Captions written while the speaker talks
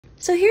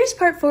So here's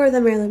part 4 of the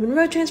Marilyn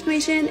Monroe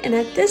transformation, and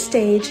at this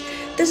stage,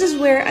 this is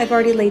where I've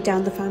already laid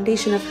down the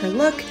foundation of her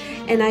look,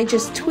 and I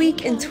just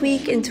tweak and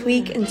tweak and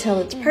tweak until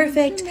it's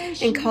perfect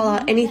and call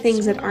out any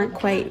things that aren't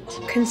quite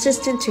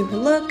consistent to her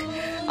look.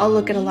 I'll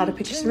look at a lot of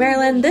pictures of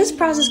Marilyn. This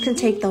process can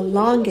take the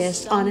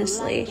longest,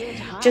 honestly,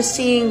 just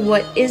seeing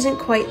what isn't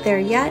quite there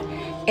yet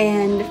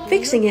and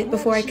fixing it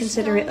before I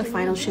consider it a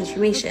final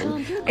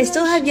transformation. I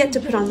still have yet to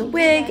put on the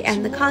wig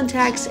and the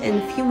contacts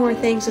and a few more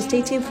things, so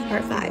stay tuned for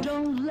part 5.